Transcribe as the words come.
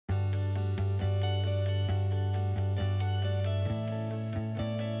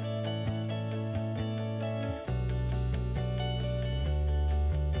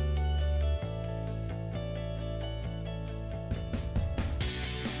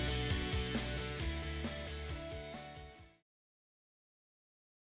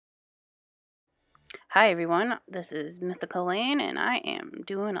Hi everyone, this is Mythical Lane and I am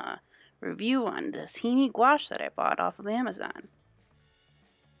doing a review on this Himi Gouache that I bought off of Amazon.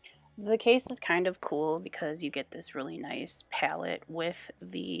 The case is kind of cool because you get this really nice palette with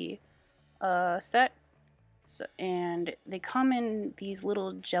the set, and they come in these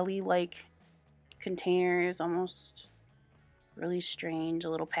little jelly-like containers, almost really strange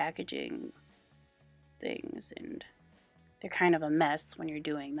little packaging things, and they're kind of a mess when you're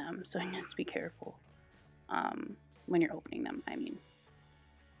doing them, so just be careful when you're opening them, I mean.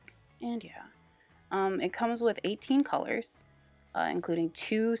 And yeah, it comes with 18 colors, including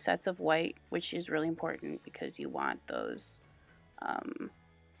 2 sets of white, which is really important because you want those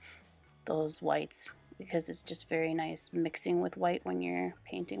whites because it's just very nice mixing with white when you're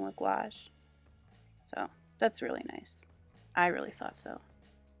painting with gouache. So that's really nice. I really thought so.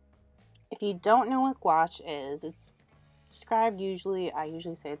 If you don't know what gouache is, it's described I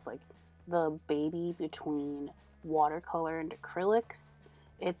usually say it's like the baby between watercolor and acrylics.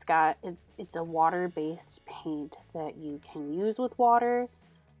 It's a water-based paint that you can use with water,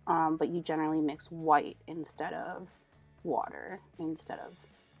 but you generally mix white instead of water, instead of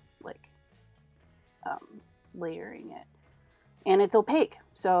like layering it. And it's opaque,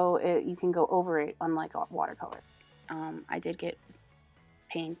 so you can go over it, unlike watercolor. I did get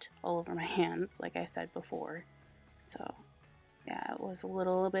paint all over my hands, like I said before, so yeah, it was a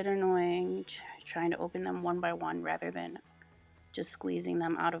little bit annoying trying to open them one by one rather than just squeezing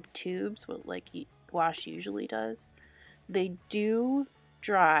them out of tubes, like gouache usually does. They do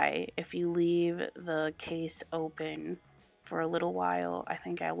dry if you leave the case open for a little while. I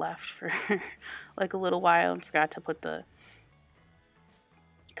think I left for like a little while and forgot to put the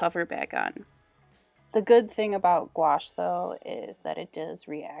cover back on. The good thing about gouache, though, is that it does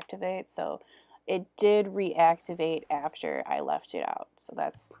reactivate, so it did reactivate after I left it out, so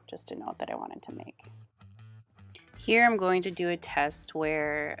that's just a note that I wanted to make. Here I'm going to do a test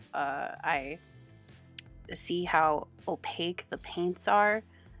where I see how opaque the paints are.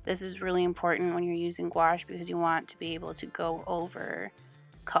 This is really important when you're using gouache because you want to be able to go over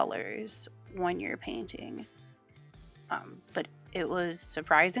colors when you're painting. But it was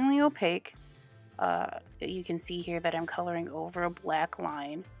surprisingly opaque. You can see here that I'm coloring over a black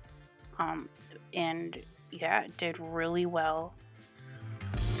line, and yeah, it did really well.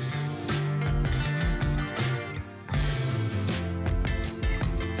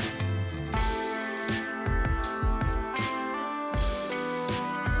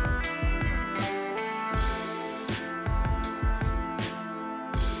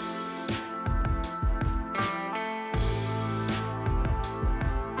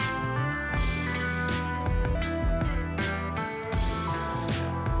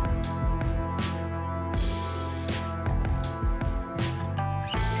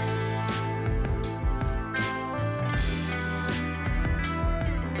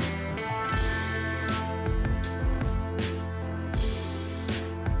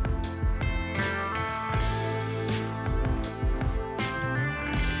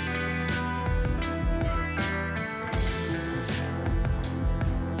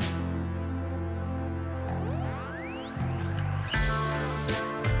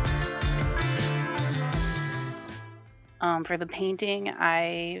 For the painting,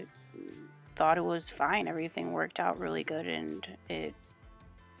 I thought it was fine. Everything worked out really good, and it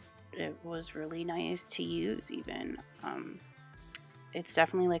was really nice to use. Even it's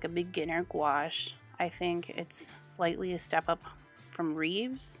definitely like a beginner gouache. I think it's slightly a step up from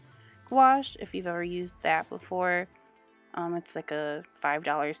Reeves gouache if you've ever used that before. It's like a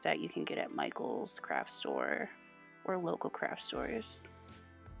 $5 set you can get at Michael's craft store or local craft stores.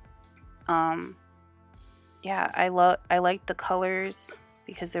 Yeah, I liked the colors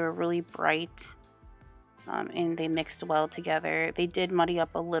because they were really bright, and they mixed well together. They did muddy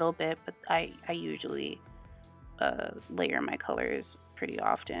up a little bit, but I usually layer my colors pretty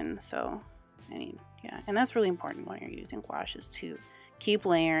often, so I mean, yeah, and that's really important when you're using gouache, is to keep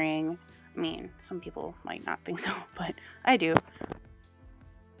layering. I mean, some people might not think so, but I do.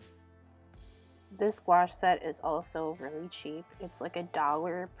 This gouache set is also really cheap. It's like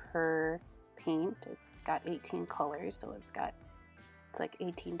 $1 per paint. It's got 18 colors, so it's like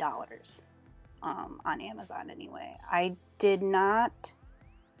 $18 on Amazon anyway. I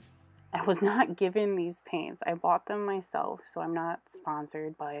was not given these paints. I bought them myself, so I'm not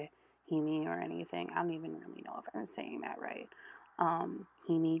sponsored by Himi or anything. I don't even really know if I'm saying that right.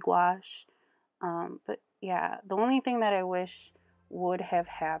 Himi Gouache. But yeah, the only thing that I wish would have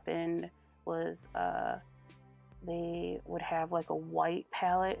happened was they would have like a white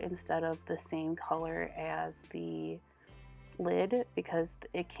palette instead of the same color as the lid because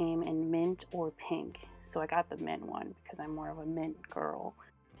it came in mint or pink. So I got the mint one because I'm more of a mint girl.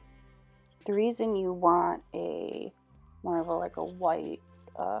 The reason you want a more of a like a white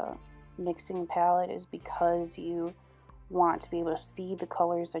mixing palette is because you want to be able to see the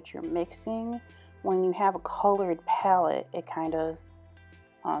colors that you're mixing. When you have a colored palette, it kind of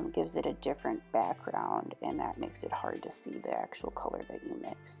gives it a different background, and that makes it hard to see the actual color that you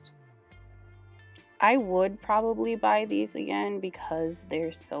mixed. I would probably buy these again because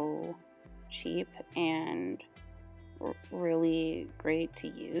they're so cheap and really great to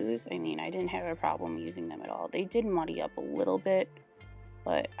use. I mean, I didn't have a problem using them at all. They did muddy up a little bit,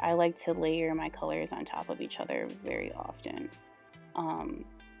 but I like to layer my colors on top of each other very often.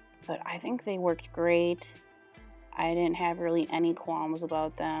 But I think they worked great. I didn't have really any qualms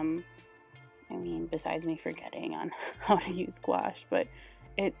about them. I mean, besides me forgetting on how to use gouache, but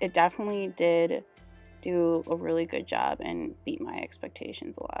it definitely did do a really good job and beat my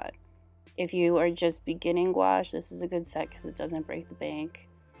expectations a lot. If you are just beginning gouache, this is a good set because it doesn't break the bank.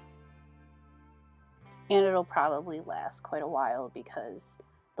 And it'll probably last quite a while because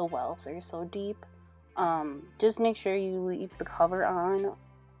the wells are so deep. Just make sure you leave the cover on,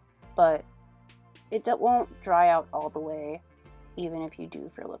 but it won't dry out all the way, even if you do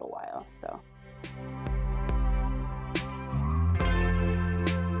for a little while. So.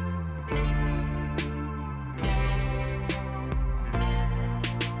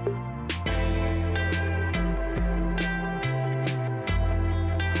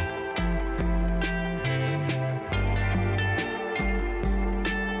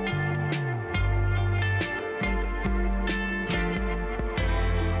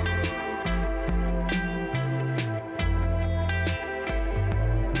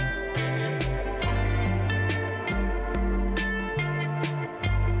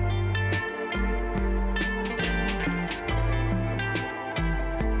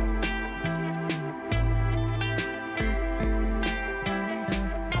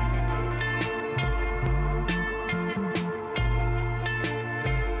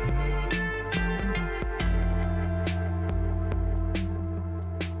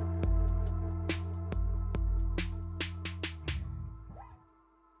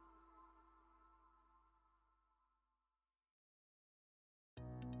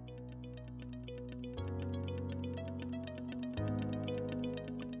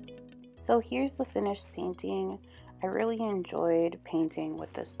 So here's the finished painting. I really enjoyed painting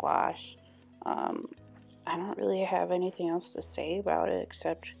with this gouache. I don't really have anything else to say about it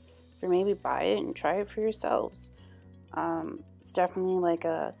except for maybe buy it and try it for yourselves. It's definitely like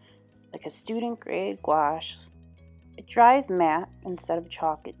a student grade gouache. It dries matte instead of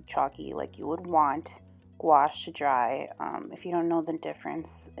chalky like you would want gouache to dry. If you don't know the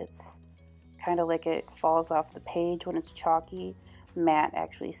difference, it's kind of like it falls off the page when it's chalky. Matte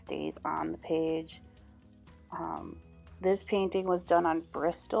actually stays on the page. This painting was done on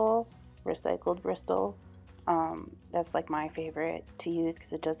Bristol, recycled Bristol. That's like my favorite to use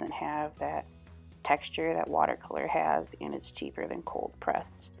because it doesn't have that texture that watercolor has, and it's cheaper than cold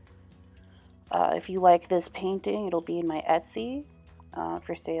pressed. If you like this painting, it'll be in my Etsy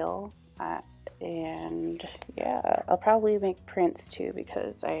for sale. And yeah, I'll probably make prints too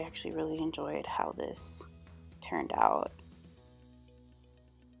because I actually really enjoyed how this turned out.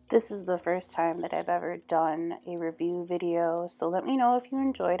 This is the first time that I've ever done a review video, so let me know if you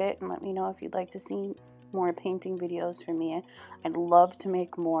enjoyed it and let me know if you'd like to see more painting videos from me. I'd love to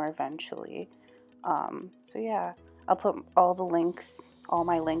make more eventually. So yeah, I'll put all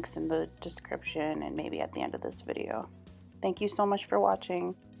my links in the description and maybe at the end of this video. Thank you so much for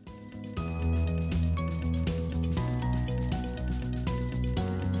watching.